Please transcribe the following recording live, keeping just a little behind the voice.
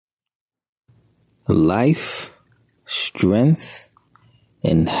Life, Strength,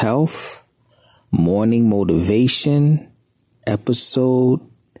 and Health, Morning Motivation, episode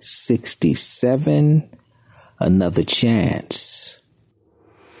 67, Another Chance.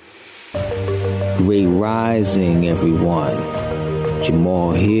 Great rising, everyone.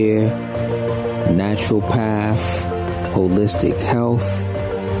 Jamal here, naturopath, holistic health,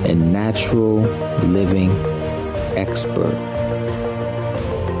 and natural living expert.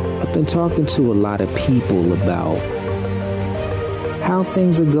 I've been talking to a lot of people about how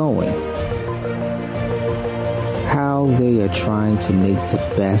things are going, how they are trying to make the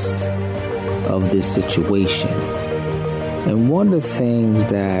best of this situation. And one of the things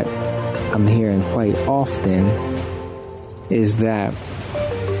that I'm hearing quite often is that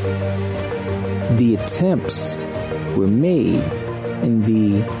the attempts were made and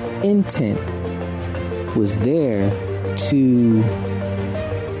the intent was there to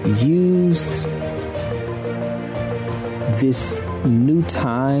use this new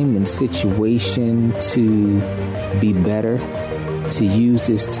time and situation to be better, to use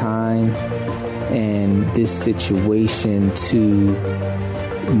this time and this situation to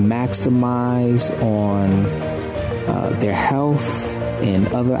maximize on their health and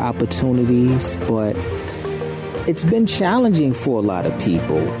other opportunities. But it's been challenging for a lot of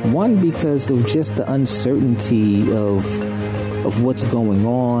people. One, because of just the uncertainty of what's going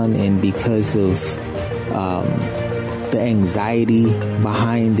on, and because of the anxiety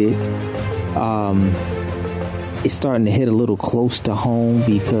behind it. It's starting to hit a little close to home,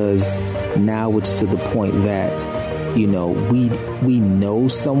 because now it's to the point that, we know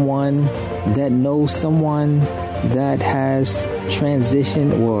someone that knows someone that has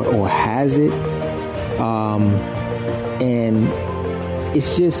transitioned or has it. And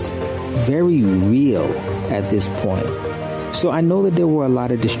it's just very real at this point. So I know that there were a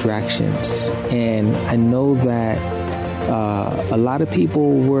lot of distractions, and I know that a lot of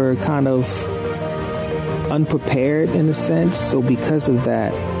people were kind of unprepared in a sense. So because of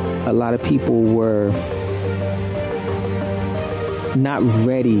that, a lot of people were not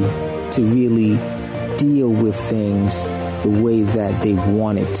ready to really deal with things the way that they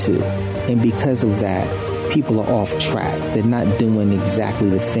wanted to. And because of that, people are off track. They're not doing exactly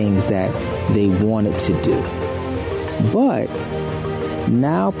the things that they wanted to do. But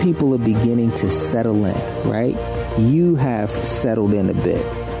now people are beginning to settle in, right? You have settled in a bit.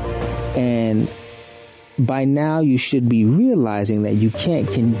 And by now you should be realizing that you can't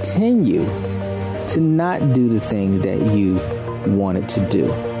continue to not do the things that you wanted to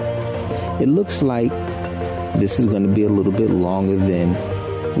do. It looks like this is going to be a little bit longer than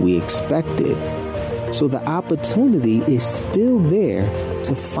we expected. So the opportunity is still there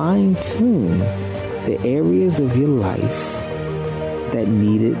to fine-tune the areas of your life that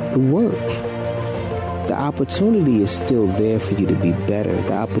needed the work. The opportunity is still there for you to be better.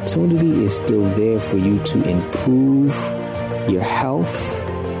 The opportunity is still there for you to improve your health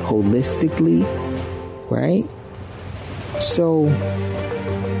holistically, right? So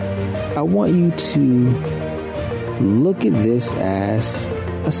I want you to look at this as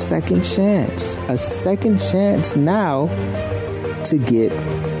a second chance now to get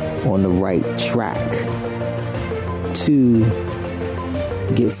on the right track, to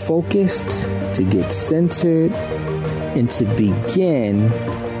get focused, to get centered, and to begin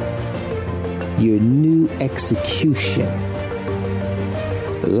your new execution.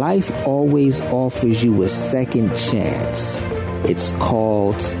 Life always offers you a second chance. It's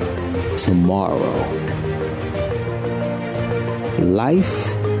called tomorrow.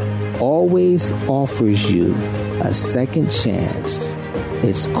 Life always offers you a second chance.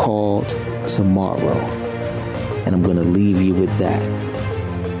 It's called tomorrow. And I'm going to leave you with that.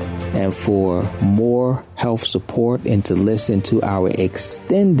 And for more health support and to listen to our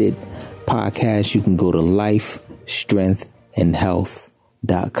extended podcast, you can go to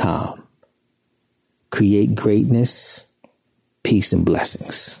lifestrengthandhealth.com. Create greatness, peace, and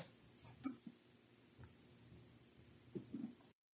blessings.